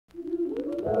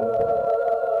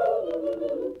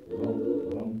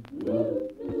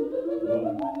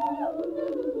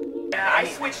I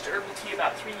switched to herbal tea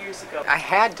about 3 years ago. I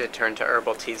had to turn to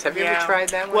herbal teas. Have you ever tried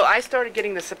that one? Well, I started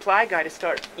getting the supply guy to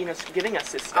start, giving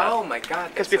us this stuff. Oh my God!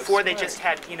 Because before they just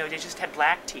had, they just had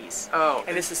black teas. Oh.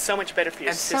 And this is so much better for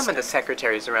your system. And some of the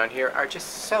secretaries around here are just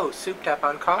so souped up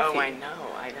on coffee. Oh, I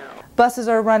know, I know. Buses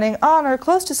are running on or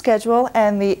close to schedule,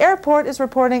 and the airport is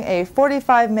reporting a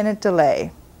 45-minute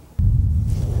delay.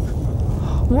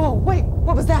 Whoa, wait,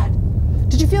 what was that?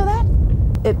 Did you feel that?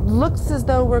 It looks as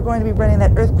though we're going to be running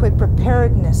that earthquake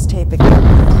preparedness tape again.